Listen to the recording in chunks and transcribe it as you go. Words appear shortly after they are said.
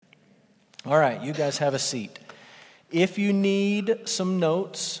All right, you guys have a seat. If you need some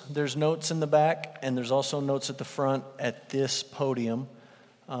notes, there's notes in the back, and there's also notes at the front at this podium.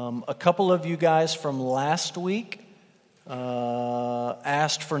 A couple of you guys from last week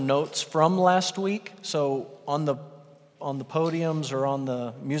asked for notes from last week. So on the podiums or on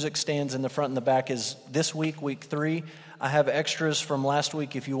the music stands in the front and the back is this week, week 3. I have extras from last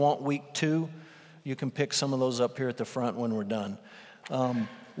week. If you want week 2, you can pick some of those up here at the front when we're done.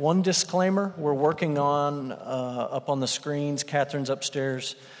 One disclaimer, we're working on, up on the screens, Catherine's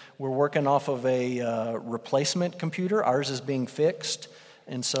upstairs, we're working off of a replacement computer. Ours is being fixed,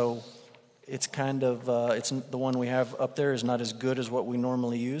 and so it's kind of, the one we have up there is not as good as what we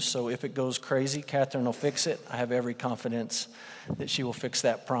normally use, so if it goes crazy, Catherine will fix it. I have every confidence that she will fix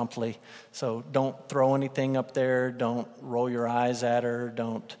that promptly. So don't throw anything up there, don't roll your eyes at her,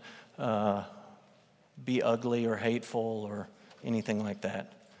 don't be ugly or hateful or anything like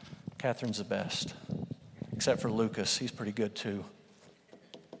that. Catherine's the best, except for Lucas. He's pretty good too.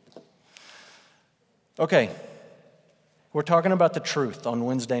 Okay, we're talking about the truth on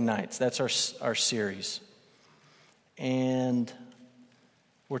Wednesday nights. That's our series. And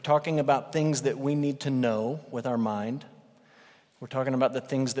we're talking about things that we need to know with our mind. We're talking about the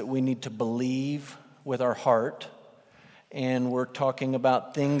things that we need to believe with our heart. And we're talking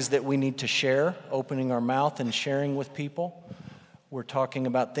about things that we need to share, opening our mouth and sharing with people. We're talking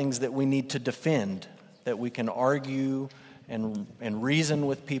about things that we need to defend, that we can argue and reason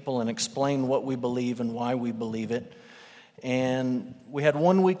with people and explain what we believe and why we believe it. And we had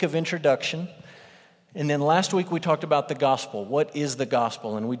 1 week of introduction. And then last week we talked about the gospel. What is the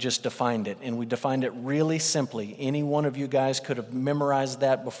gospel? And we just defined it. And we defined it really simply. Any one of you guys could have memorized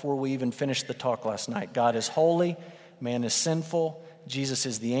that before we even finished the talk last night. God is holy. Man is sinful. Jesus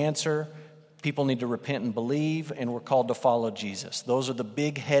is the answer. People need to repent and believe, and we're called to follow Jesus. Those are the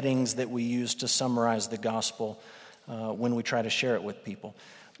big headings that we use to summarize the gospel when we try to share it with people.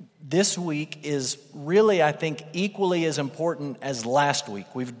 This week is really, I think, equally as important as last week.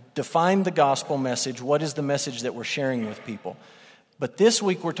 We've defined the gospel message. What is the message that we're sharing with people? But this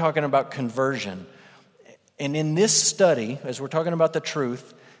week we're talking about conversion. And in this study, as we're talking about the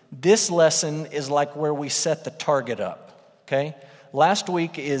truth, this lesson is like where we set the target up, okay? Last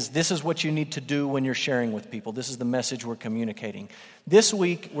week this is what you need to do when you're sharing with people. This is the message we're communicating. This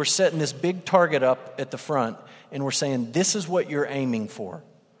week, we're setting this big target up at the front, and we're saying this is what you're aiming for.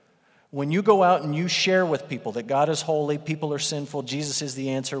 When you go out and you share with people that God is holy, people are sinful, Jesus is the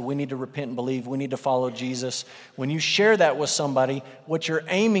answer, we need to repent and believe, we need to follow Jesus. When you share that with somebody, what you're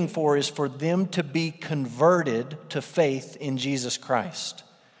aiming for is for them to be converted to faith in Jesus Christ.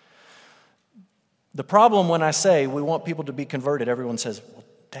 The problem when I say we want people to be converted, everyone says, well,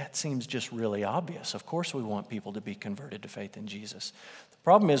 that seems just really obvious. Of course we want people to be converted to faith in Jesus. The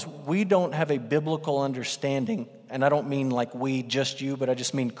problem is we don't have a biblical understanding, and I don't mean like we, just you, but I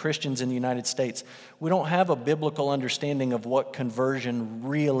just mean Christians in the United States. We don't have a biblical understanding of what conversion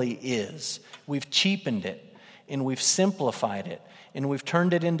really is. We've cheapened it, and we've simplified it. And we've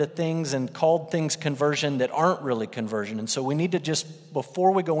turned it into things and called things conversion that aren't really conversion. And so we need to just,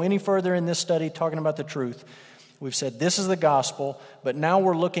 before we go any further in this study talking about the truth, we've said this is the gospel, but now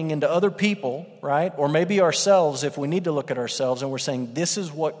we're looking into other people, right? Or maybe ourselves if we need to look at ourselves, and we're saying this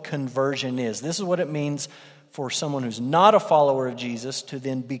is what conversion is. This is what it means for someone who's not a follower of Jesus to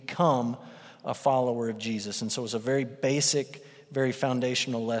then become a follower of Jesus. And so it's a very basic, very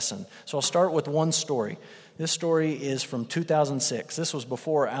foundational lesson. So I'll start with one story. This story is from 2006. This was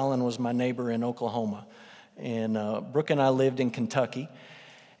before Alan was my neighbor in Oklahoma. And Brooke and I lived in Kentucky.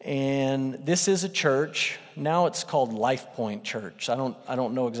 And this is a church. Now it's called Life Point Church. I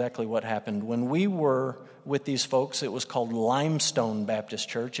don't know exactly what happened. When we were with these folks, it was called Limestone Baptist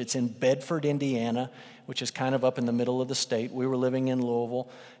Church. It's in Bedford, Indiana, which is kind of up in the middle of the state. We were living in Louisville,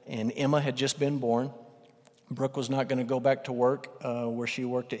 and Emma had just been born. Brooke was not going to go back to work where she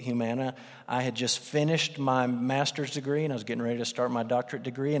worked at Humana. I had just finished my master's degree, and I was getting ready to start my doctorate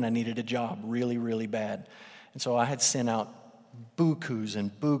degree, and I needed a job really, really bad. And so I had sent out bukus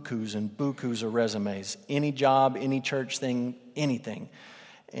and bukus and bukus of resumes. Any job, any church thing, anything.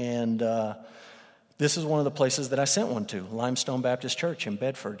 And this is one of the places that I sent one to, Limestone Baptist Church in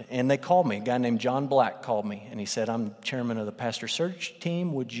Bedford. And they called me. A guy named John Black called me, and he said, I'm chairman of the pastor search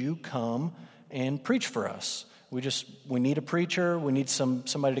team. Would you come and preach for us? We need a preacher. We need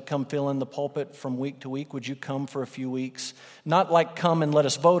somebody to come fill in the pulpit from week to week. Would you come for a few weeks? Not like come and let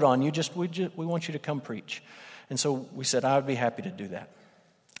us vote on you. We want you to come preach. And so we said, I would be happy to do that.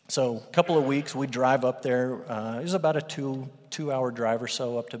 So a couple of weeks, we drive up there. It was about a two-hour drive or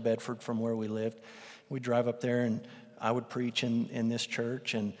so up to Bedford from where we lived. We drive up there, and I would preach in this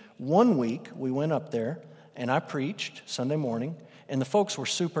church. And one week we went up there and I preached Sunday morning, and the folks were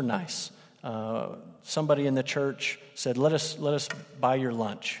super nice. Somebody in the church said, let us buy your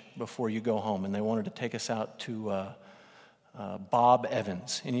lunch before you go home. And they wanted to take us out to Bob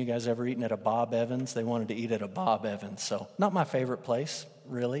Evans. Any of you guys ever eaten at a Bob Evans? They wanted to eat at a Bob Evans. So not my favorite place,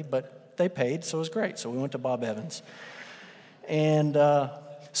 really, but they paid, so it was great. So we went to Bob Evans. And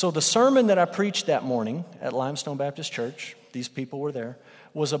so the sermon that I preached that morning at Limestone Baptist Church, these people were there,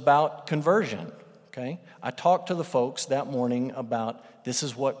 was about conversion, okay? I talked to the folks that morning about this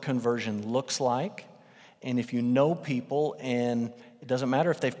is what conversion looks like. And if you know people, and it doesn't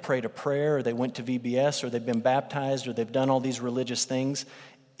matter if they've prayed a prayer or they went to VBS or they've been baptized or they've done all these religious things,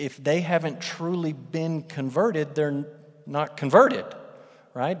 if they haven't truly been converted, they're not converted,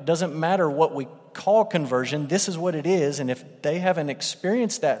 right? It doesn't matter what we call conversion, this is what it is, and if they haven't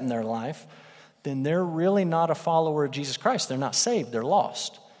experienced that in their life, then they're really not a follower of Jesus Christ. They're not saved, they're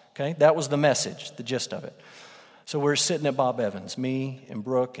lost, okay? That was the message, the gist of it. So we're sitting at Bob Evans, me and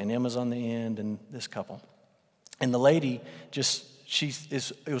Brooke, and Emma's on the end, and this couple. And the lady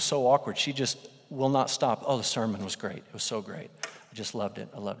it was so awkward, she just will not stop. Oh, the sermon was great, it was so great. I just loved it,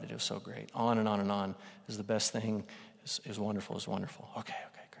 it was so great. On and on and on. It was the best thing, it was wonderful, Okay.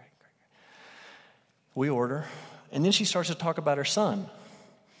 We order, and then she starts to talk about her son.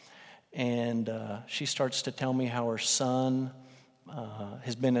 And she starts to tell me how her son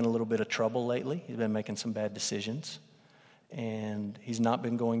has been in a little bit of trouble lately. He's been making some bad decisions. And he's not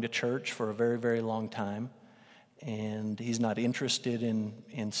been going to church for a very, very long time. And he's not interested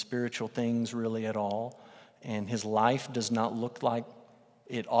in spiritual things really at all. And his life does not look like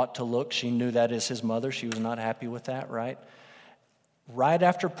it ought to look. She knew that as his mother. She was not happy with that, right? Right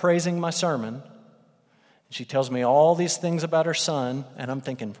after praising my sermon, she tells me all these things about her son, and I'm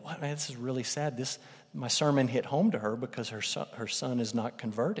thinking, what, man, this is really sad. My sermon hit home to her because her son is not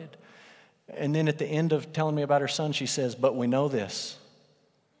converted. And then at the end of telling me about her son, she says, but we know this.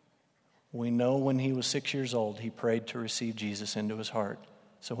 We know when he was 6 years old, he prayed to receive Jesus into his heart.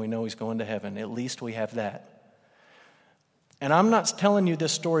 So we know he's going to heaven. At least we have that. And I'm not telling you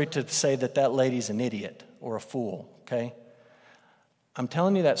this story to say that lady's an idiot or a fool, okay? I'm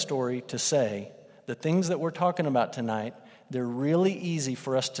telling you that story to say the things that we're talking about tonight, they're really easy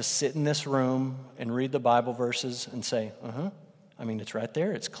for us to sit in this room and read the Bible verses and say, I mean, it's right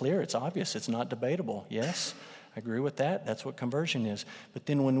there. It's clear. It's obvious. It's not debatable. Yes, I agree with that. That's what conversion is. But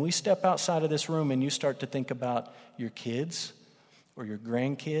then when we step outside of this room and you start to think about your kids or your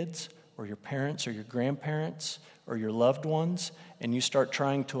grandkids or your parents or your grandparents or your loved ones, and you start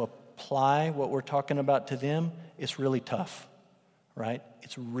trying to apply what we're talking about to them, it's really tough. Right?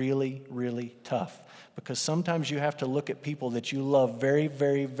 It's really, really tough because sometimes you have to look at people that you love very,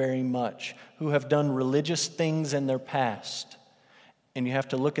 very, very much who have done religious things in their past, and you have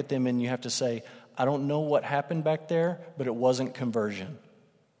to look at them and you have to say, I don't know what happened back there, but it wasn't conversion.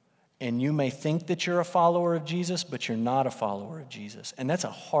 And you may think that you're a follower of Jesus, but you're not a follower of Jesus. And that's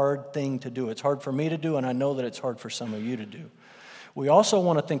a hard thing to do. It's hard for me to do, and I know that it's hard for some of you to do. We also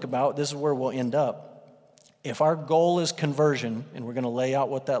want to think about, this is where we'll end up, if our goal is conversion, and we're going to lay out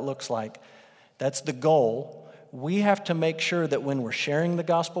what that looks like, that's the goal. We have to make sure that when we're sharing the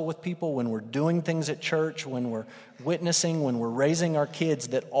gospel with people, when we're doing things at church, when we're witnessing, when we're raising our kids,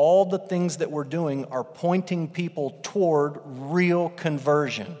 that all the things that we're doing are pointing people toward real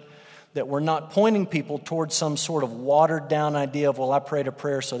conversion. That we're not pointing people toward some sort of watered down idea of, well, I prayed a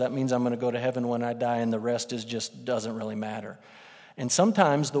prayer, so that means I'm going to go to heaven when I die, and the rest doesn't really matter. And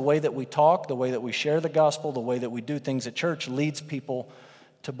sometimes the way that we talk, the way that we share the gospel, the way that we do things at church leads people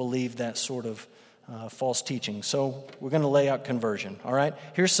to believe that sort of false teaching. So we're going to lay out conversion, all right?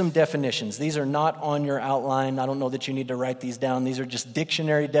 Here's some definitions. These are not on your outline. I don't know that you need to write these down. These are just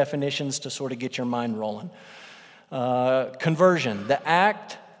dictionary definitions to sort of get your mind rolling. Conversion, the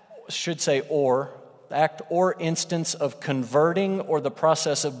act, should say or, the act or instance of converting or the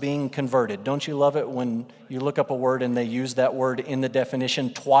process of being converted. Don't you love it when you look up a word and they use that word in the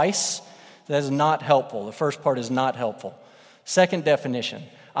definition twice? That is not helpful. The first part is not helpful. Second definition.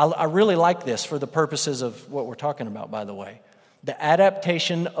 I really like this for the purposes of what we're talking about, by the way. The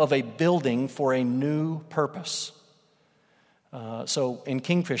adaptation of a building for a new purpose. So in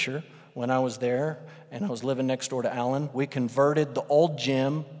Kingfisher, when I was there and I was living next door to Alan, we converted the old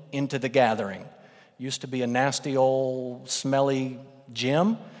gym into the gathering. Used to be a nasty old smelly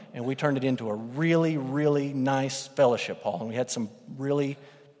gym, and we turned it into a really, really nice fellowship hall. And we had some really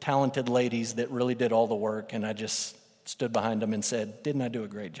talented ladies that really did all the work, and I just stood behind them and said, didn't I do a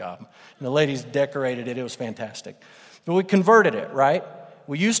great job? And the ladies decorated it. It was fantastic. But we converted it, right?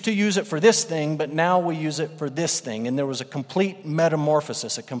 We used to use it for this thing, but now we use it for this thing. And there was a complete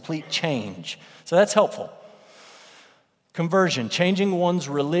metamorphosis, a complete change. So that's helpful. Conversion, changing one's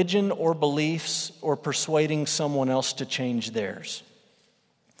religion or beliefs or persuading someone else to change theirs.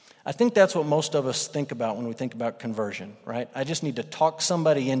 I think that's what most of us think about when we think about conversion, right? I just need to talk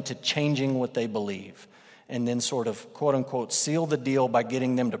somebody into changing what they believe and then sort of, quote unquote, seal the deal by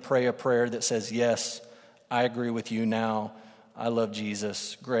getting them to pray a prayer that says, yes, I agree with you now. I love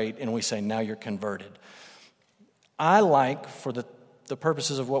Jesus. Great. And we say, now you're converted. I like, for the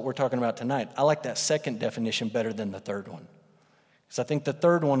purposes of what we're talking about tonight, I like that second definition better than the third one. Because I think the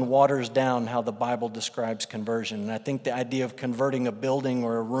third one waters down how the Bible describes conversion. And I think the idea of converting a building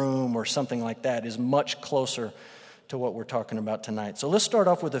or a room or something like that is much closer to what we're talking about tonight. So let's start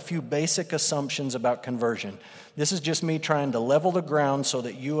off with a few basic assumptions about conversion. This is just me trying to level the ground so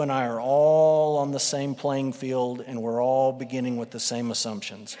that you and I are all on the same playing field and we're all beginning with the same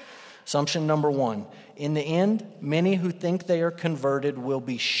assumptions. Assumption number one, in the end, many who think they are converted will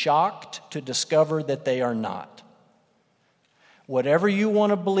be shocked to discover that they are not. Whatever you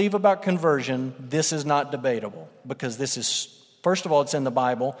want to believe about conversion, this is not debatable because this is, first of all, it's in the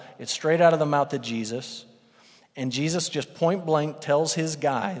Bible. It's straight out of the mouth of Jesus. And Jesus just point blank tells his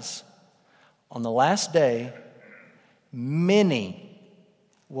guys, on the last day, many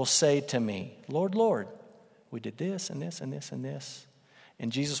will say to me, Lord, Lord, we did this and this and this and this. And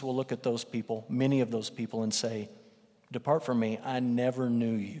Jesus will look at those people, many of those people, and say, depart from me, I never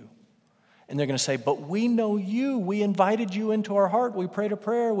knew you. And they're going to say, but we know you. We invited you into our heart. We prayed a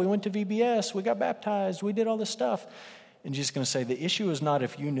prayer. We went to VBS. We got baptized. We did all this stuff. And Jesus is going to say, the issue is not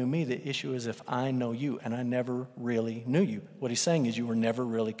if you knew me. The issue is if I know you, and I never really knew you. What he's saying is you were never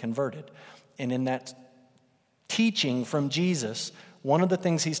really converted. And in that teaching from Jesus, one of the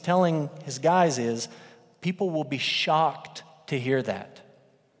things he's telling his guys is people will be shocked to hear that.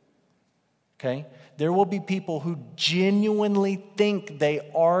 Okay? There will be people who genuinely think they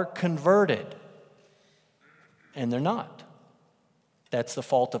are converted, and they're not. That's the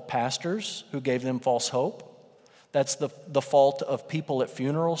fault of pastors who gave them false hope. That's the fault of people at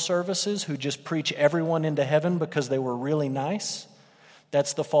funeral services who just preach everyone into heaven because they were really nice.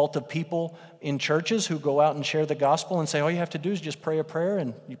 That's the fault of people in churches who go out and share the gospel and say, all you have to do is just pray a prayer,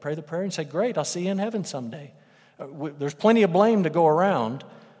 and you pray the prayer and say, great, I'll see you in heaven someday. There's plenty of blame to go around.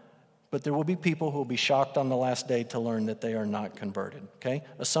 But there will be people who will be shocked on the last day to learn that they are not converted. Okay?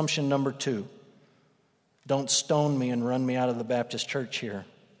 Assumption number two. Don't stone me and run me out of the Baptist church here.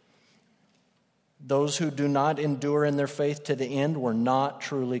 Those who do not endure in their faith to the end were not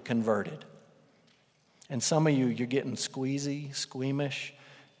truly converted. And some of you, you're getting squeezy, squeamish.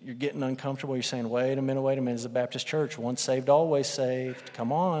 You're getting uncomfortable. You're saying, wait a minute. It's a Baptist church. Once saved, always saved.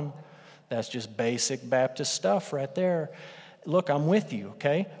 Come on. That's just basic Baptist stuff right there. Look, I'm with you,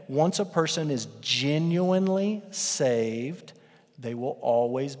 okay? Once a person is genuinely saved, they will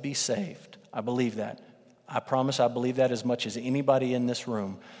always be saved. I believe that. I promise I believe that as much as anybody in this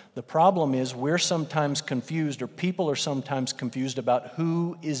room. The problem is we're sometimes confused, or people are sometimes confused about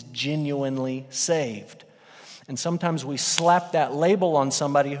who is genuinely saved. And sometimes we slap that label on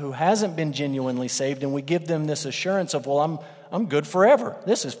somebody who hasn't been genuinely saved, and we give them this assurance of, well, I'm good forever.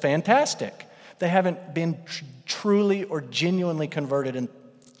 This is fantastic. They haven't been truly or genuinely converted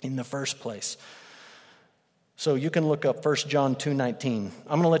in the first place. So you can look up 1 John 2:19. I'm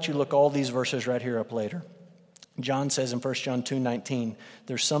going to let you look all these verses right here up later. John says in 1 John 2:19,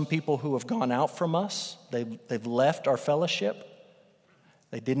 there's some people who have gone out from us. They've left our fellowship.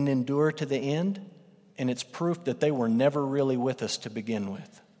 They didn't endure to the end. And it's proof that they were never really with us to begin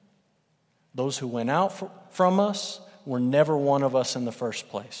with. Those who went out from us were never one of us in the first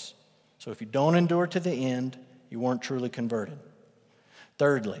place. So if you don't endure to the end, you weren't truly converted.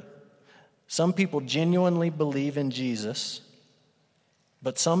 Thirdly, some people genuinely believe in Jesus,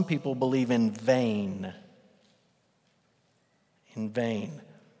 but some people believe in vain. In vain.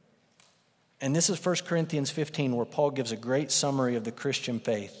 And this is 1 Corinthians 15, where Paul gives a great summary of the Christian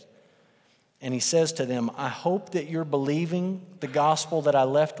faith. And he says to them, I hope that you're believing the gospel that I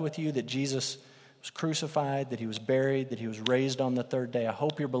left with you, that Jesus was crucified, that he was buried, that he was raised on the third day. I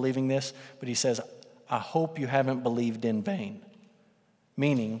hope you're believing this. But he says, I hope you haven't believed in vain.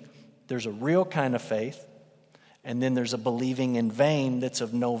 Meaning, there's a real kind of faith, and then there's a believing in vain that's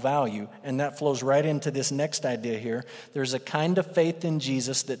of no value. And that flows right into this next idea here. There's a kind of faith in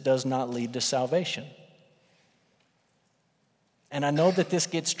Jesus that does not lead to salvation. And I know that this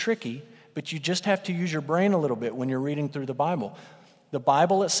gets tricky, but you just have to use your brain a little bit when you're reading through the Bible. The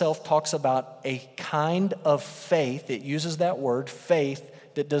Bible itself talks about a kind of faith. It uses that word, faith,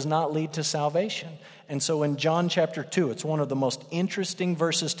 that does not lead to salvation. And so in John chapter 2, it's one of the most interesting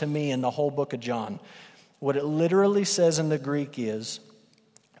verses to me in the whole book of John. What it literally says in the Greek is,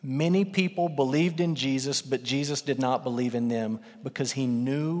 many people believed in Jesus, but Jesus did not believe in them because he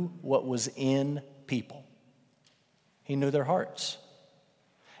knew what was in people. He knew their hearts.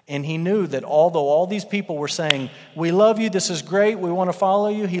 And he knew that although all these people were saying, we love you, this is great, we want to follow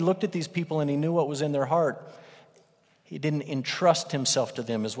you, he looked at these people and he knew what was in their heart. He didn't entrust himself to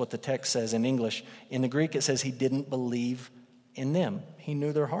them, is what the text says in English. In the Greek, it says he didn't believe in them. He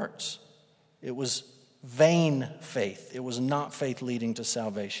knew their hearts. It was vain faith. It was not faith leading to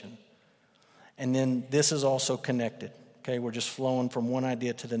salvation. And then this is also connected. Okay, we're just flowing from one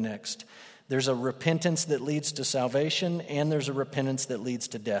idea to the next. There's a repentance that leads to salvation, and there's a repentance that leads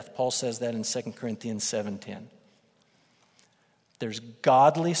to death. Paul says that in 2 Corinthians 7:10. There's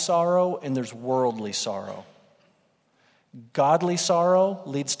godly sorrow and there's worldly sorrow. Godly sorrow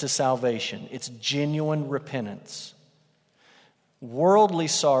leads to salvation. It's genuine repentance. Worldly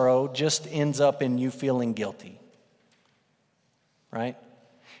sorrow just ends up in you feeling guilty. Right?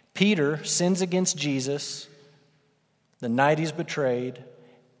 Peter sins against Jesus the night he's betrayed,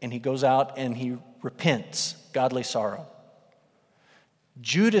 and he goes out and he repents, godly sorrow.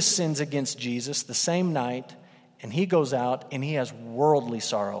 Judas sins against Jesus the same night, and he goes out and he has worldly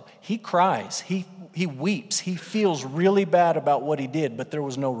sorrow. He cries, he weeps, he feels really bad about what he did, but there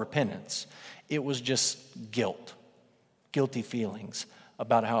was no repentance. It was just guilt, guilty feelings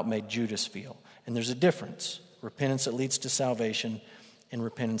about how it made Judas feel. And there's a difference, repentance that leads to salvation and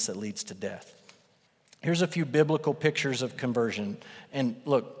repentance that leads to death. Here's a few biblical pictures of conversion. And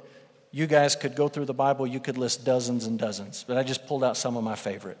look, you guys could go through the Bible, you could list dozens and dozens, but I just pulled out some of my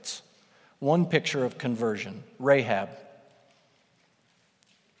favorites. One picture of conversion, Rahab.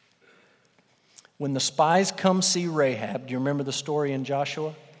 When the spies come see Rahab, do you remember the story in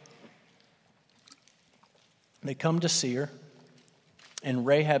Joshua? They come to see her, and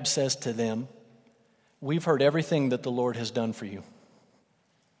Rahab says to them, we've heard everything that the Lord has done for you.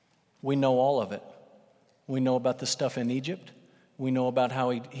 We know all of it. We know about the stuff in Egypt. We know about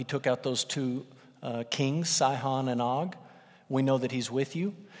how he took out those two kings, Sihon and Og. We know that he's with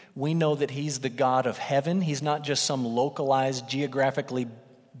you. We know that he's the God of heaven. He's not just some localized, geographically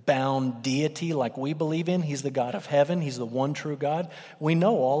bound deity like we believe in. He's the God of heaven. He's the one true God. We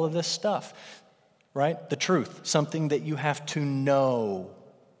know all of this stuff, right? The truth, something that you have to know.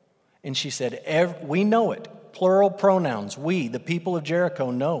 And she said, we know it. Plural pronouns. We, the people of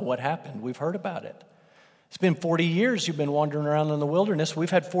Jericho, know what happened. We've heard about it. It's been 40 years you've been wandering around in the wilderness. We've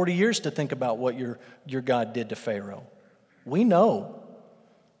had 40 years to think about what your God did to Pharaoh. We know.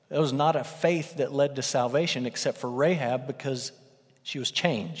 It was not a faith that led to salvation except for Rahab because she was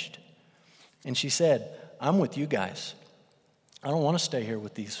changed. And she said, I'm with you guys. I don't want to stay here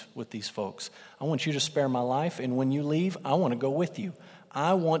with these folks. I want you to spare my life, and when you leave, I want to go with you.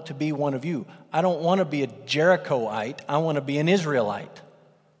 I want to be one of you. I don't want to be a Jerichoite. I want to be an Israelite.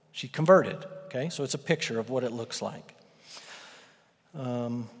 She converted. Okay, so it's a picture of what it looks like.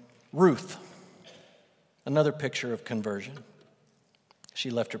 Ruth, another picture of conversion.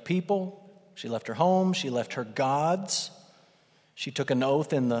 She left her people, she left her home, she left her gods. She took an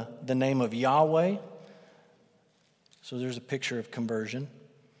oath in the name of Yahweh. So there's a picture of conversion.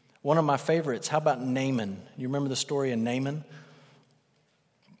 One of my favorites, how about Naaman? You remember the story of Naaman?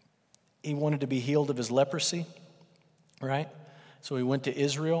 He wanted to be healed of his leprosy, right? So he went to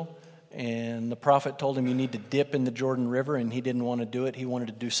Israel. And the prophet told him you need to dip in the Jordan River, and he didn't want to do it. He wanted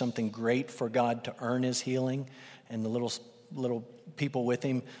to do something great for God to earn his healing. And the little people with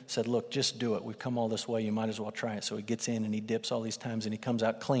him said, look, just do it. We've come all this way. You might as well try it. So he gets in and he dips all these times, and he comes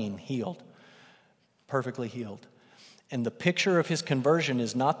out clean, healed, perfectly healed. And the picture of his conversion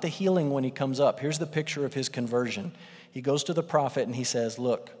is not the healing when he comes up. Here's the picture of his conversion. He goes to the prophet and he says,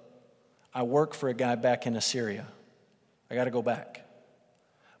 look, I work for a guy back in Assyria. I got to go back.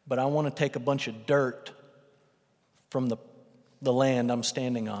 But I want to take a bunch of dirt from the land I'm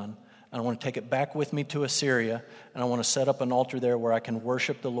standing on. I want to take it back with me to Assyria, and I want to set up an altar there where I can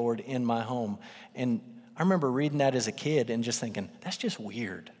worship the Lord in my home. And I remember reading that as a kid and just thinking, that's just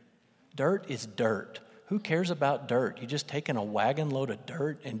weird. Dirt is dirt. Who cares about dirt? You're just taking a wagon load of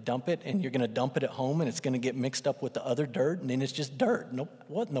dirt and dump it, and you're going to dump it at home, and it's going to get mixed up with the other dirt, and then it's just dirt. No,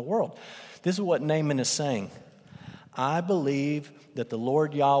 what in the world? This is what Naaman is saying. I believe that the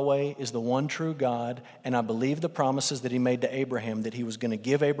Lord Yahweh is the one true God, and I believe the promises that he made to Abraham, that he was going to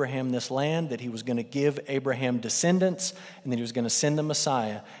give Abraham this land, that he was going to give Abraham descendants, and that he was going to send the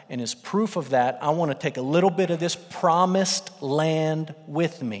Messiah. And as proof of that, I want to take a little bit of this promised land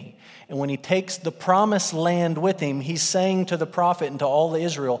with me. And when he takes the promised land with him, he's saying to the prophet and to all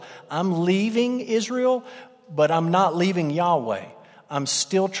Israel, I'm leaving Israel, but I'm not leaving Yahweh. I'm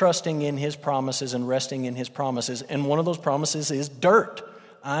still trusting in his promises and resting in his promises. And one of those promises is dirt.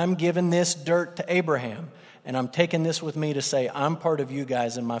 I'm giving this dirt to Abraham. And I'm taking this with me to say, I'm part of you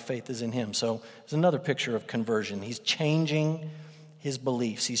guys and my faith is in him. So it's another picture of conversion. He's changing his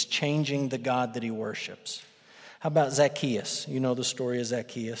beliefs. He's changing the God that he worships. How about Zacchaeus? You know the story of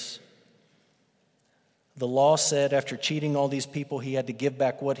Zacchaeus. The law said after cheating all these people, he had to give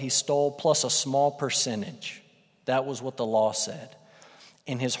back what he stole plus a small percentage. That was what the law said.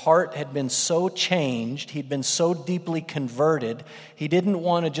 And his heart had been so changed, he'd been so deeply converted, he didn't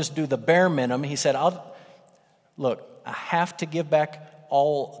want to just do the bare minimum. He said, look, I have to give back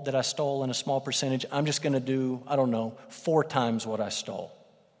all that I stole in a small percentage. I'm just going to do, 4 times what I stole.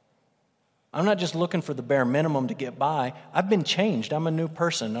 I'm not just looking for the bare minimum to get by. I've been changed. I'm a new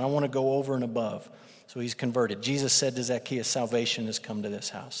person, and I want to go over and above. So he's converted. Jesus said to Zacchaeus, salvation has come to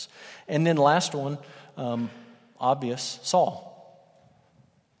this house. And then last one, obvious, Saul.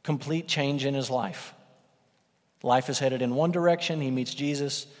 Complete change in his life. Life is headed in one direction. He meets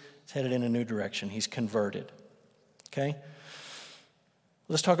Jesus. It's headed in a new direction. He's converted. Okay?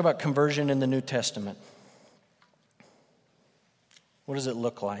 Let's talk about conversion in the New Testament. What does it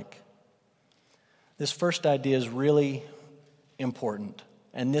look like? This first idea is really important.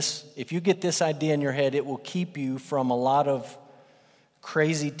 And this, if you get this idea in your head, it will keep you from a lot of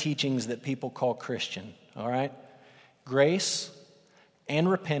crazy teachings that people call Christian. All right? Grace and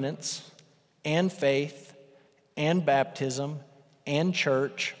repentance, and faith, and baptism, and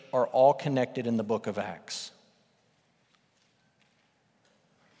church are all connected in the book of Acts.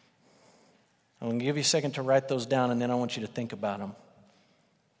 I'm going to give you a second to write those down, and then I want you to think about them.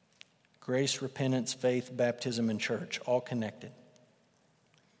 Grace, repentance, faith, baptism, and church, all connected.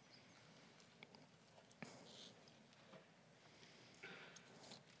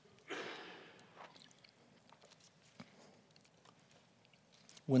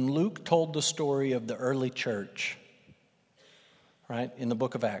 When Luke told the story of the early church, right, in the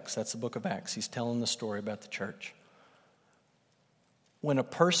book of Acts, that's the book of Acts, he's telling the story about the church. When a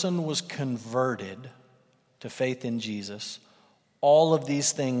person was converted to faith in Jesus, all of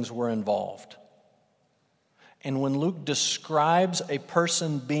these things were involved. And when Luke describes a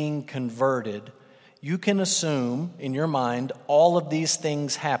person being converted, you can assume in your mind all of these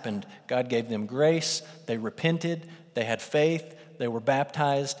things happened. God gave them grace, they repented, they had faith, they were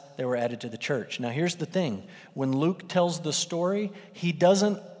baptized, they were added to the church. Now here's the thing. When Luke tells the story, he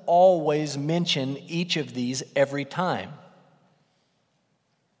doesn't always mention each of these every time.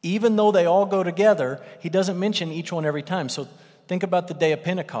 Even though they all go together, he doesn't mention each one every time. So think about the day of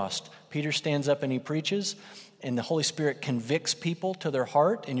Pentecost. Peter stands up and he preaches, and the Holy Spirit convicts people to their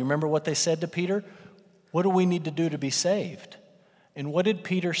heart. And you remember what they said to Peter? What do we need to do to be saved? And what did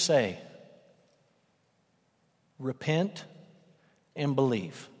Peter say? Repent and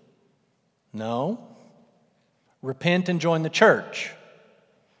believe. No. Repent and join the church.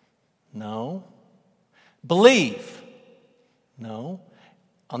 No. Believe. No.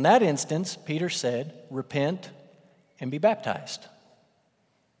 On that instance, Peter said, repent and be baptized.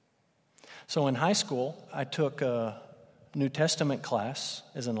 So in high school, I took a New Testament class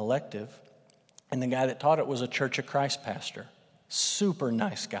as an elective, and the guy that taught it was a Church of Christ pastor. Super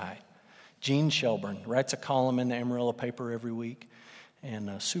nice guy. Gene Shelburne writes a column in the Amarillo paper every week.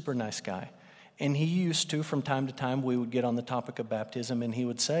 And a super nice guy. And he used to, from time to time, we would get on the topic of baptism, and he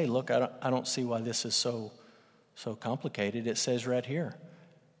would say, look, I don't see why this is so complicated. It says right here,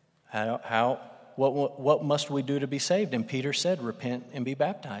 what must we do to be saved? And Peter said, repent and be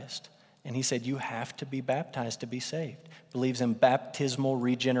baptized. And he said, you have to be baptized to be saved. Believes in baptismal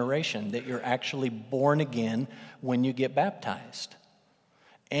regeneration, that you're actually born again when you get baptized.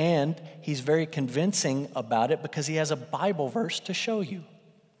 And he's very convincing about it because he has a Bible verse to show you.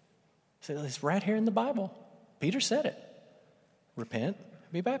 So it's right here in the Bible. Peter said it. Repent,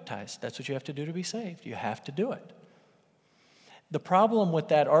 be baptized. That's what you have to do to be saved. You have to do it. The problem with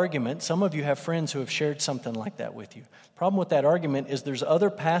that argument, some of you have friends who have shared something like that with you. The problem with that argument is there's other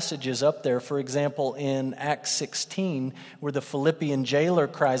passages up there, for example, in Acts 16, where the Philippian jailer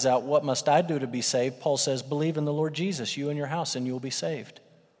cries out, what must I do to be saved? Paul says, believe in the Lord Jesus, you and your house, and you will be saved.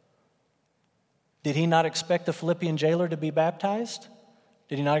 Did he not expect the Philippian jailer to be baptized?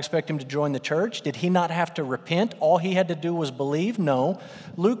 Did he not expect him to join the church? Did he not have to repent? All he had to do was believe? No.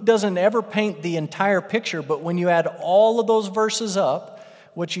 Luke doesn't ever paint the entire picture, but when you add all of those verses up,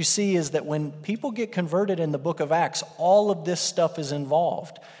 what you see is that when people get converted in the book of Acts, all of this stuff is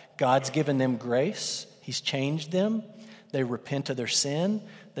involved. God's given them grace. He's changed them. They repent of their sin.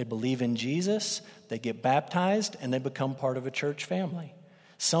 They believe in Jesus. They get baptized, and they become part of a church family.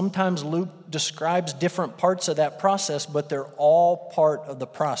 Sometimes Luke describes different parts of that process, but they're all part of the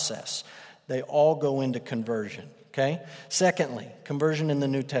process. They all go into conversion, okay? Secondly, conversion in the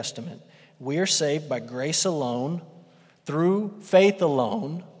New Testament. We are saved by grace alone, through faith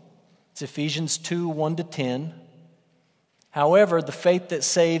alone. It's Ephesians 2, 1-10. However, the faith that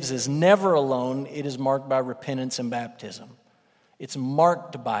saves is never alone. It is marked by repentance and baptism. It's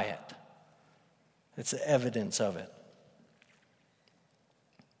marked by it. It's the evidence of it.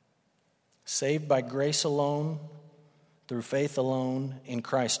 Saved by grace alone, through faith alone, in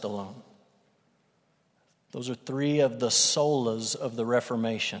Christ alone. Those are three of the solas of the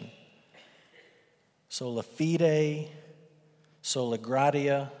Reformation. Sola fide, sola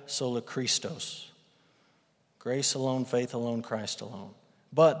gratia, sola Christos. Grace alone, faith alone, Christ alone.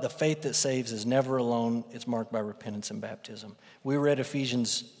 But the faith that saves is never alone. It's marked by repentance and baptism. We read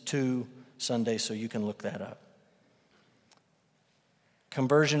Ephesians 2 Sunday, so you can look that up.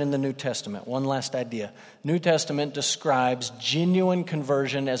 Conversion in the New Testament. One last idea. New Testament describes genuine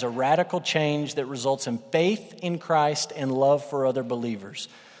conversion as a radical change that results in faith in Christ and love for other believers.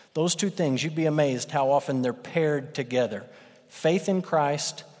 Those two things, you'd be amazed how often they're paired together. Faith in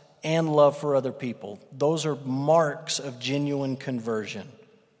Christ and love for other people. Those are marks of genuine conversion.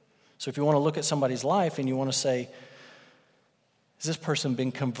 So if you want to look at somebody's life and you want to say, has this person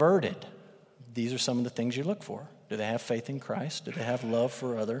been converted? These are some of the things you look for. Do they have faith in Christ? Do they have love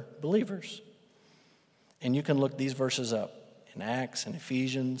for other believers? And you can look these verses up in Acts and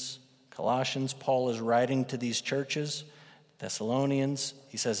Ephesians, Colossians. Paul is writing to these churches, Thessalonians.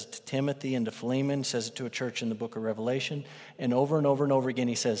 He says it to Timothy and to Philemon. He says it to a church in the book of Revelation. And over and over again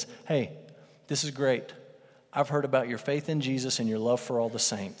he says, hey, this is great. I've heard about your faith in Jesus and your love for all the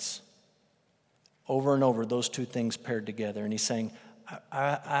saints. Over and over, those two things paired together. And he's saying,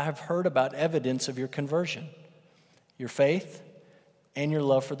 I've heard about evidence of your conversion. Your faith, and your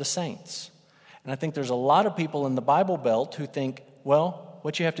love for the saints. And I think there's a lot of people in the Bible Belt who think, well,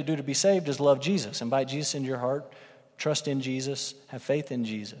 what you have to do to be saved is love Jesus. Invite Jesus into your heart, trust in Jesus, have faith in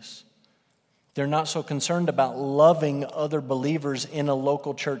Jesus. They're not so concerned about loving other believers in a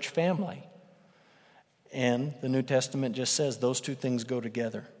local church family. And the New Testament just says those two things go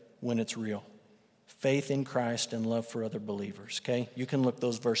together when it's real. Faith in Christ and love for other believers, okay? You can look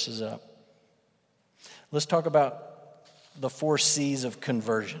those verses up. Let's talk about the 4 C's of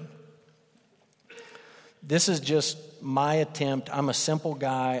conversion. This is just my attempt. I'm a simple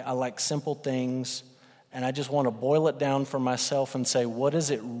guy. I like simple things. And I just want to boil it down for myself and say, what does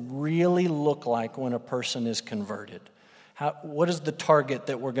it really look like when a person is converted? What is the target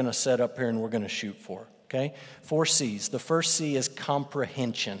that we're going to set up here and we're going to shoot for? Okay? 4 C's. The first C is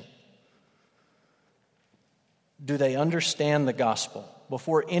comprehension. Do they understand the gospel?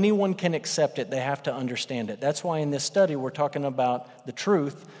 Before anyone can accept it, they have to understand it. That's why in this study we're talking about the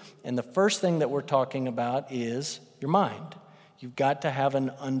truth. And the first thing that we're talking about is your mind. You've got to have an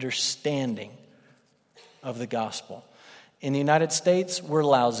understanding of the gospel. In the United States, we're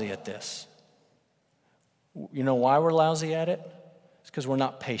lousy at this. You know why we're lousy at it? It's because we're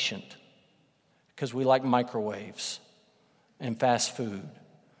not patient. Because we like microwaves and fast food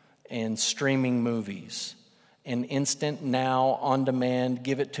and streaming movies. And instant, now, on demand,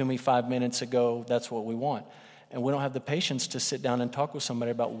 give it to me 5 minutes ago, that's what we want. And we don't have the patience to sit down and talk with somebody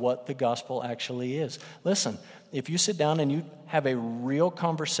about what the gospel actually is. Listen, if you sit down and you have a real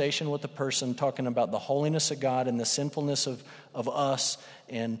conversation with a person talking about the holiness of God and the sinfulness of us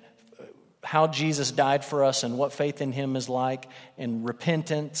and how Jesus died for us and what faith in him is like and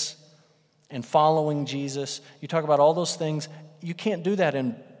repentance and following Jesus, you talk about all those things, you can't do that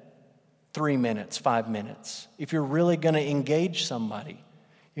in 3 minutes, 5 minutes. If you're really going to engage somebody,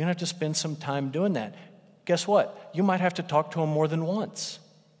 you're going to have to spend some time doing that. Guess what? You might have to talk to them more than once.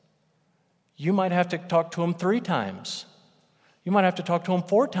 You might have to talk to them 3 times. You might have to talk to them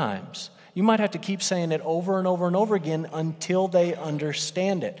 4 times. You might have to keep saying it over and over and over again until they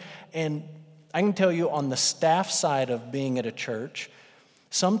understand it. And I can tell you on the staff side of being at a church,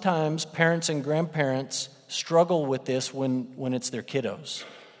 sometimes parents and grandparents struggle with this when it's their kiddos.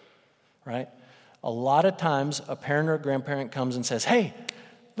 Right? A lot of times a parent or a grandparent comes and says, hey,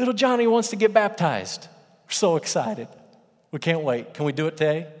 little Johnny wants to get baptized. We're so excited. We can't wait. Can we do it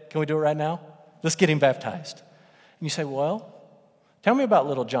today? Can we do it right now? Let's get him baptized. And you say, well, Tell me about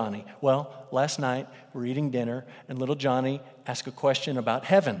little Johnny. Well, last night we're eating dinner and little Johnny asked a question about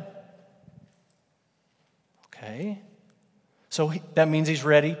heaven. Okay. So that means he's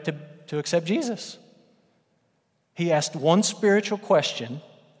ready to accept Jesus. He asked one spiritual question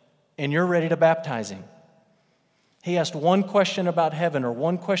and you're ready to baptize him. He asked one question about heaven or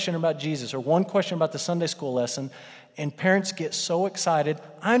one question about Jesus or one question about the Sunday school lesson, and parents get so excited.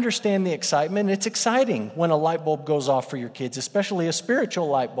 I understand the excitement. It's exciting when a light bulb goes off for your kids, especially a spiritual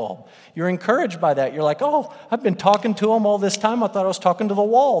light bulb. You're encouraged by that. You're like, oh, I've been talking to them all this time. I thought I was talking to the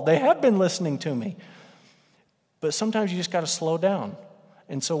wall. They have been listening to me. But sometimes you just got to slow down.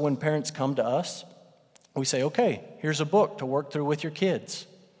 And so when parents come to us, we say, okay, here's a book to work through with your kids.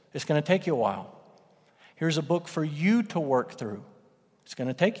 It's going to take you a while. Here's a book for you to work through. It's going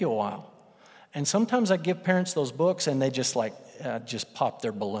to take you a while. And sometimes I give parents those books and they just just pop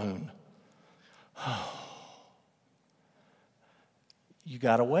their balloon. You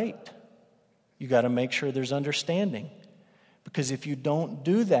got to wait. You got to make sure there's understanding. Because if you don't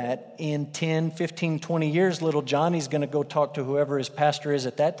do that, in 10, 15, 20 years, little Johnny's going to go talk to whoever his pastor is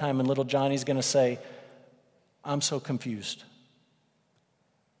at that time, and little Johnny's going to say, I'm so confused.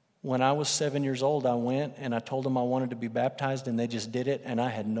 When I was 7 years old, I went and I told them I wanted to be baptized, and they just did it, and I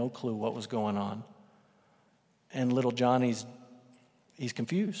had no clue what was going on. And little Johnny's, he's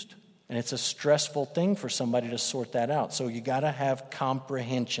confused. And it's a stressful thing for somebody to sort that out. So you got to have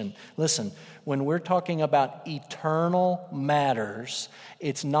comprehension. Listen, when we're talking about eternal matters,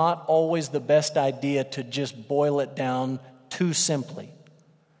 it's not always the best idea to just boil it down too simply.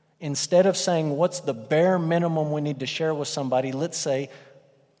 Instead of saying, what's the bare minimum we need to share with somebody, let's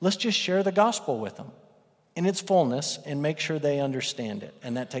just share the gospel with them in its fullness and make sure they understand it.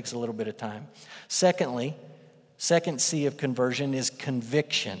 And that takes a little bit of time. Secondly, second C of conversion is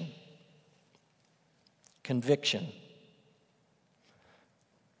conviction. Conviction.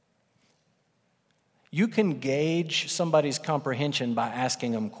 You can gauge somebody's comprehension by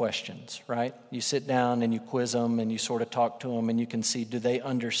asking them questions, right? You sit down and you quiz them and you sort of talk to them and you can see, do they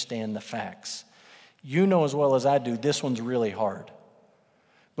understand the facts? You know as well as I do, this one's really hard.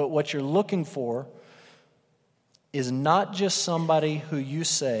 But what you're looking for is not just somebody who you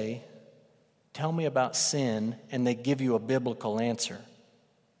say, tell me about sin, and they give you a biblical answer.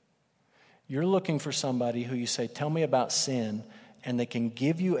 You're looking for somebody who you say, tell me about sin, and they can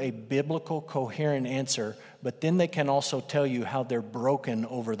give you a biblical, coherent answer, but then they can also tell you how they're broken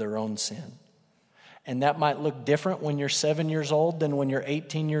over their own sin. And that might look different when you're 7 years old than when you're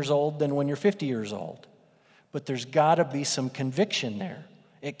 18 years old than when you're 50 years old. But there's got to be some conviction there.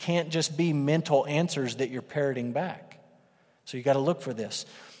 It can't just be mental answers that you're parroting back. So you got to look for this.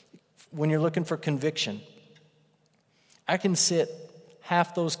 When you're looking for conviction, I can sit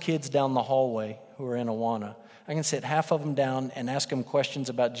half those kids down the hallway who are in Awana. I can sit half of them down and ask them questions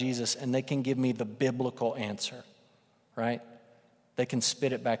about Jesus, and they can give me the biblical answer, right? They can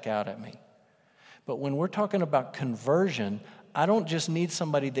spit it back out at me. But when we're talking about conversion, I don't just need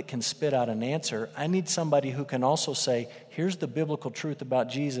somebody that can spit out an answer. I need somebody who can also say, here's the biblical truth about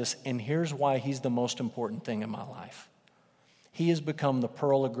Jesus, and here's why he's the most important thing in my life. He has become the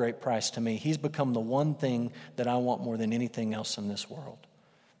pearl of great price to me. He's become the one thing that I want more than anything else in this world.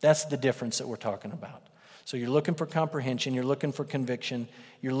 That's the difference that we're talking about. So you're looking for comprehension, you're looking for conviction,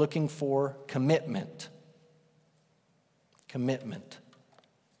 you're looking for commitment. Commitment.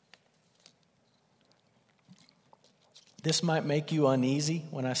 This might make you uneasy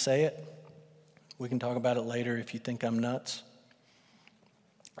when I say it. We can talk about it later if you think I'm nuts.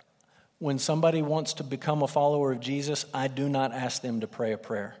 When somebody wants to become a follower of Jesus, I do not ask them to pray a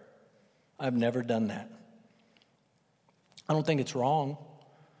prayer. I've never done that. I don't think it's wrong.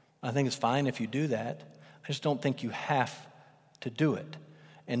 I think it's fine if you do that. I just don't think you have to do it.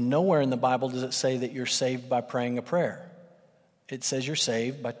 And nowhere in the Bible does it say that you're saved by praying a prayer. It says you're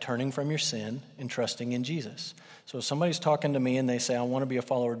saved by turning from your sin and trusting in Jesus. So if somebody's talking to me and they say, I want to be a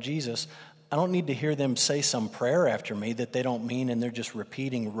follower of Jesus, I don't need to hear them say some prayer after me that they don't mean and they're just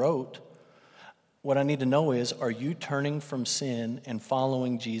repeating rote. What I need to know is, are you turning from sin and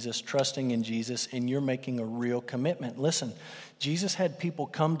following Jesus, trusting in Jesus, and you're making a real commitment? Listen, Jesus had people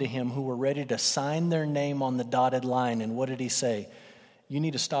come to him who were ready to sign their name on the dotted line, and what did he say? You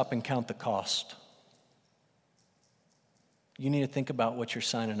need to stop and count the cost. You need to think about what you're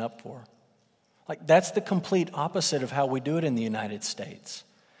signing up for. Like, that's the complete opposite of how we do it in the United States.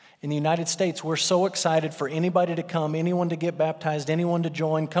 In the United States, we're so excited for anybody to come, anyone to get baptized, anyone to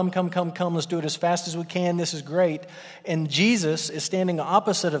join. Come. Let's do it as fast as we can. This is great. And Jesus is standing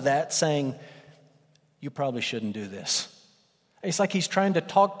opposite of that saying, you probably shouldn't do this. It's like he's trying to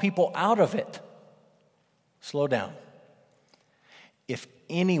talk people out of it. Slow down. if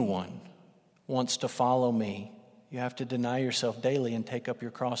anyone wants to follow me, you have to deny yourself daily and take up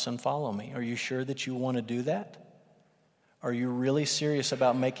your cross and follow me. Are you sure that you want to do that? Are you really serious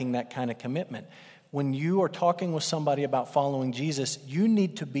about making that kind of commitment? When you are talking with somebody about following Jesus, you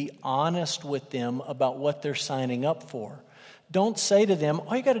need to be honest with them about what they're signing up for. Don't say to them,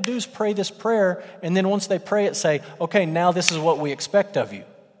 all you got to do is pray this prayer, and then once they pray it, say, okay, now this is what we expect of you.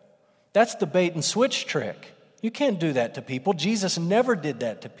 That's the bait and switch trick. You can't do that to people. Jesus never did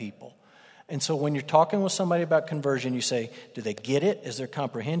that to people. And so when you're talking with somebody about conversion, you say, do they get it? Is there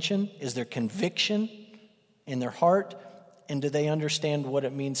comprehension? Is there conviction in their heart? And do they understand what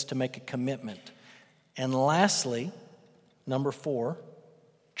it means to make a commitment? And lastly, number 4,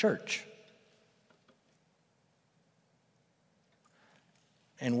 church.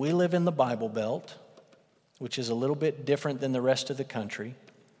 And we live in the Bible Belt, which is a little bit different than the rest of the country,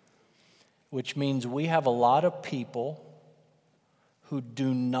 which means we have a lot of people who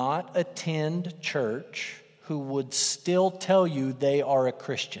do not attend church who would still tell you they are a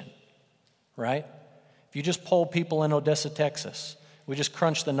Christian, right? If you just poll people in Odessa, Texas, we just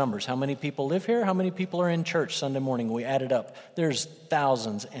crunch the numbers. How many people live here? How many people are in church Sunday morning? We add it up. There's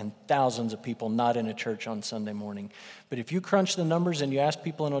thousands and thousands of people not in a church on Sunday morning. But if you crunch the numbers and you ask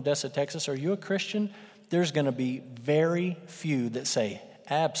people in Odessa, Texas, are you a Christian? There's going to be very few that say,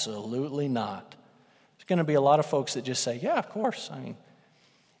 absolutely not. There's going to be a lot of folks that just say, yeah, of course. I mean,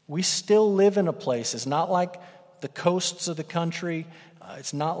 we still live in a place. It's not like the coasts of the country.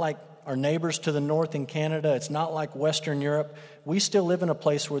 It's not like our neighbors to the north in Canada. It's not like Western Europe. We still live in a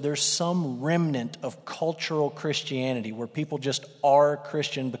place where there's some remnant of cultural Christianity, where people just are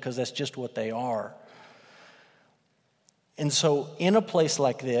Christian because that's just what they are. And so in a place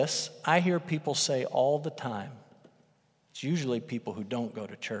like this, I hear people say all the time, it's usually people who don't go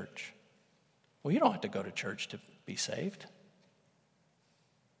to church, well, you don't have to go to church to be saved.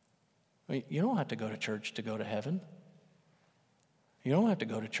 I mean, you don't have to go to church to go to heaven. You don't have to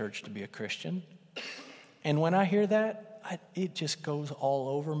go to church to be a Christian. And when I hear that, it just goes all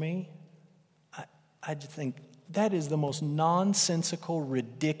over me. I just think that is the most nonsensical,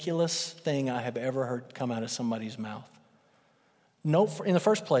 ridiculous thing I have ever heard come out of somebody's mouth. No, in the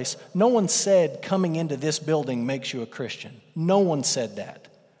first place, no one said coming into this building makes you a Christian. No one said that.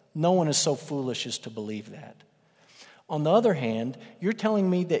 No one is so foolish as to believe that. On the other hand, you're telling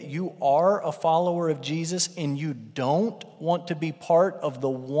me that you are a follower of Jesus and you don't want to be part of the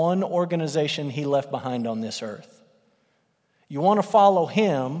one organization he left behind on this earth. You want to follow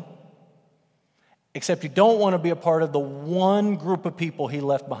him, except you don't want to be a part of the one group of people he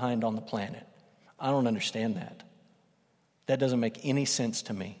left behind on the planet. I don't understand that. That doesn't make any sense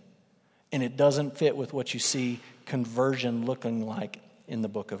to me. And it doesn't fit with what you see conversion looking like in the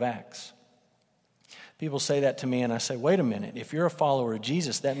book of Acts. People say that to me and I say, wait a minute, if you're a follower of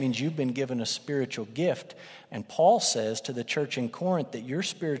Jesus, that means you've been given a spiritual gift. And Paul says to the church in Corinth that your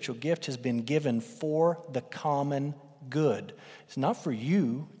spiritual gift has been given for the common good. It's not for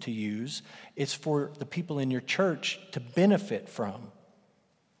you to use, it's for the people in your church to benefit from.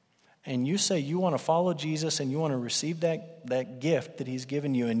 And you say you want to follow Jesus and you want to receive that gift that he's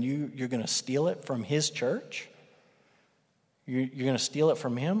given you, and you're going to steal it from his church? You're going to steal it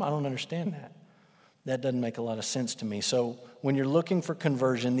from him? I don't understand that. That doesn't make a lot of sense to me. So when you're looking for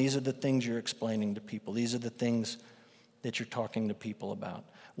conversion, these are the things you're explaining to people. These are the things that you're talking to people about.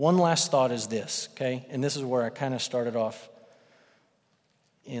 One last thought is this, okay? And this is where I kind of started off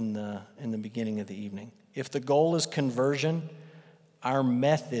in the beginning of the evening. If the goal is conversion, our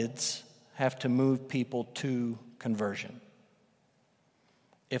methods have to move people to conversion.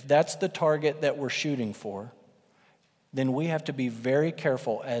 If that's the target that we're shooting for, then we have to be very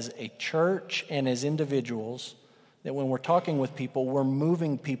careful as a church and as individuals that when we're talking with people, we're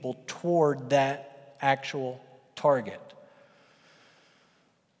moving people toward that actual target.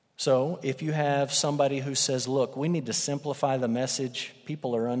 So if you have somebody who says, look, we need to simplify the message.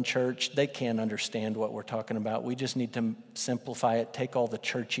 People are unchurched. They can't understand what we're talking about. We just need to simplify it, take all the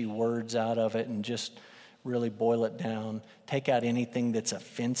churchy words out of it and just really boil it down. Take out anything that's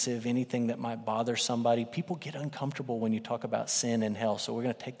offensive, anything that might bother somebody. People get uncomfortable when you talk about sin and hell, so we're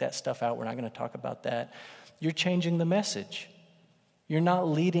going to take that stuff out. We're not going to talk about that. You're changing the message. You're not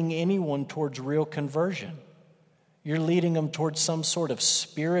leading anyone towards real conversion. You're leading them towards some sort of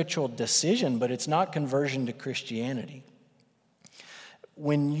spiritual decision, but it's not conversion to Christianity.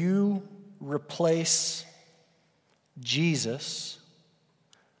 When you replace Jesus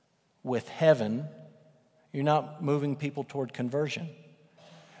with heaven, you're not moving people toward conversion.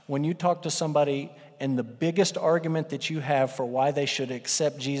 When you talk to somebody and the biggest argument that you have for why they should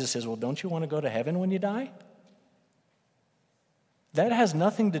accept Jesus is, well, don't you want to go to heaven when you die? That has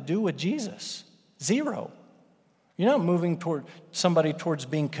nothing to do with Jesus. Zero. You're not moving somebody towards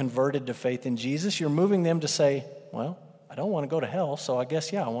being converted to faith in Jesus. You're moving them to say, well, I don't want to go to hell, so I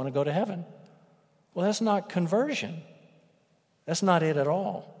guess, I want to go to heaven. Well, that's not conversion. That's not it at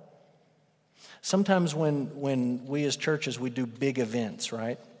all. Sometimes when we as churches, we do big events,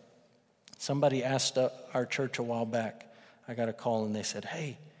 right? Somebody asked our church a while back, I got a call and they said,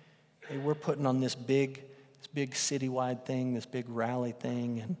 hey, we're putting on this big citywide thing, this big rally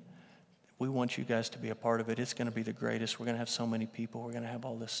thing, and we want you guys to be a part of it. It's going to be the greatest. We're going to have so many people. We're going to have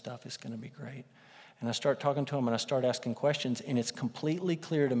all this stuff. It's going to be great. And I start talking to them and I start asking questions, and it's completely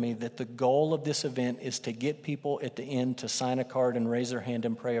clear to me that the goal of this event is to get people at the end to sign a card and raise their hand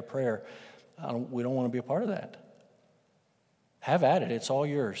and pray a prayer. We don't want to be a part of that. Have at it. It's all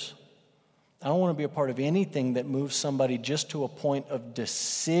yours. I don't want to be a part of anything that moves somebody just to a point of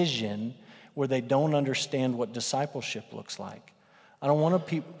decision where they don't understand what discipleship looks like. I don't want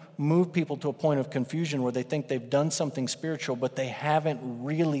to move people to a point of confusion where they think they've done something spiritual, but they haven't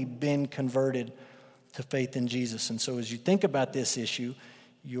really been converted to faith in Jesus. And so as you think about this issue,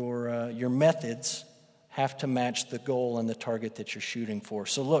 your methods have to match the goal and the target that you're shooting for.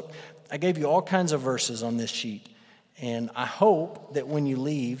 So look, I gave you all kinds of verses on this sheet, and I hope that when you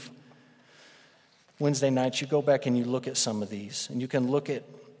leave Wednesday nights, you go back and you look at some of these, and you can look at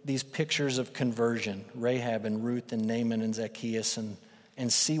these pictures of conversion, Rahab and Ruth and Naaman and Zacchaeus,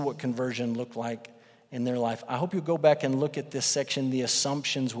 and see what conversion looked like in their life. I hope you go back and look at this section, the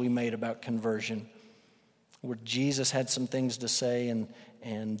assumptions we made about conversion, where Jesus had some things to say,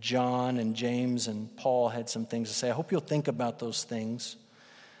 and John and James and Paul had some things to say. I hope you'll think about those things.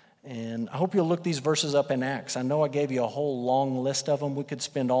 And I hope you'll look these verses up in Acts. I know I gave you a whole long list of them. We could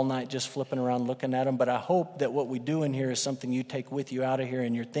spend all night just flipping around looking at them, but I hope that what we do in here is something you take with you out of here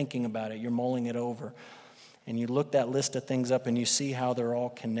and you're thinking about it, you're mulling it over. And you look that list of things up and you see how they're all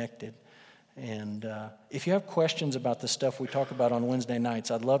connected. And if you have questions about the stuff we talk about on Wednesday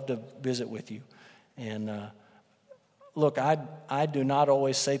nights, I'd love to visit with you. And look, I do not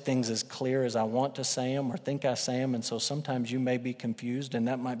always say things as clear as I want to say them or think I say them, and so sometimes you may be confused, and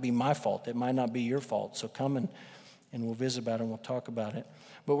that might be my fault. It might not be your fault. So come and we'll visit about it and we'll talk about it.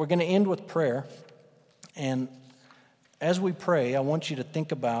 But we're going to end with prayer. And as we pray, I want you to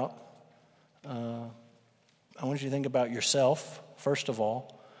think about yourself, first of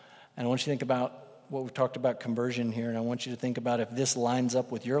all. And I want you to think about what we've talked about conversion here, and I want you to think about if this lines up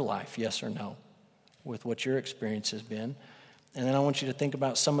with your life, yes or no, with what your experience has been. And then I want you to think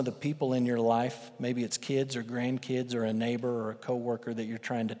about some of the people in your life, maybe it's kids or grandkids or a neighbor or a coworker that you're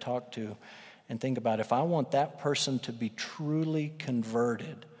trying to talk to, and think about, if I want that person to be truly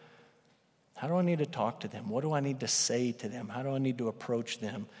converted, how do I need to talk to them? What do I need to say to them? How do I need to approach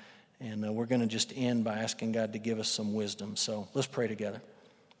them? And we're going to just end by asking God to give us some wisdom. So let's pray together.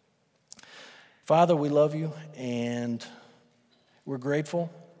 Father, we love you, and we're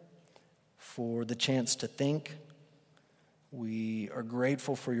grateful for the chance to think. We are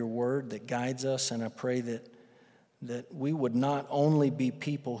grateful for your word that guides us, and I pray that we would not only be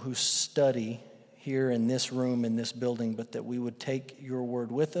people who study here in this room, in this building, but that we would take your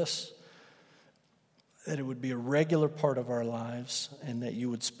word with us, that it would be a regular part of our lives, and that you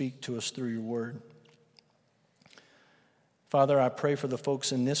would speak to us through your word. Father, I pray for the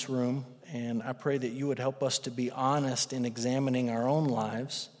folks in this room, and I pray that you would help us to be honest in examining our own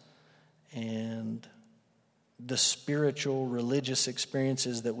lives and the spiritual, religious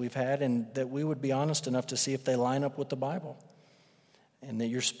experiences that we've had, and that we would be honest enough to see if they line up with the Bible, and that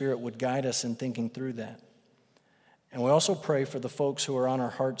your Spirit would guide us in thinking through that. And we also pray for the folks who are on our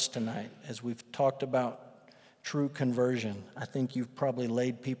hearts tonight. As we've talked about true conversion, I think you've probably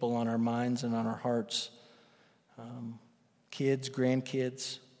laid people on our minds and on our hearts, kids,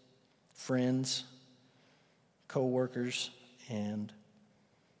 grandkids, friends, co-workers, and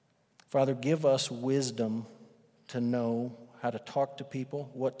Father, give us wisdom to know how to talk to people,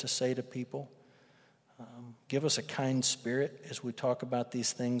 what to say to people. Give us a kind spirit as we talk about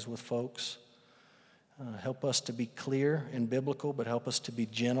these things with folks. Help us to be clear and biblical, but help us to be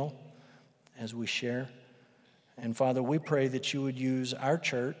gentle as we share. And Father, we pray that you would use our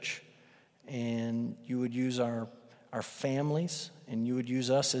church, and you would use our families, and you would use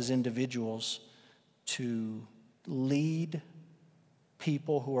us as individuals to lead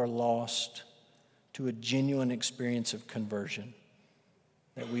people who are lost to a genuine experience of conversion.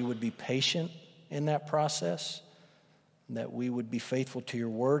 That we would be patient in that process, that we would be faithful to your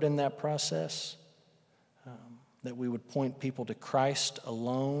word in that process, that we would point people to Christ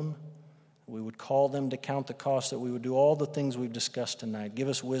alone, we would call them to count the cost, that we would do all the things we've discussed tonight. Give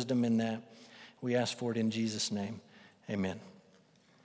us wisdom in that. We ask for it in Jesus' name. Amen.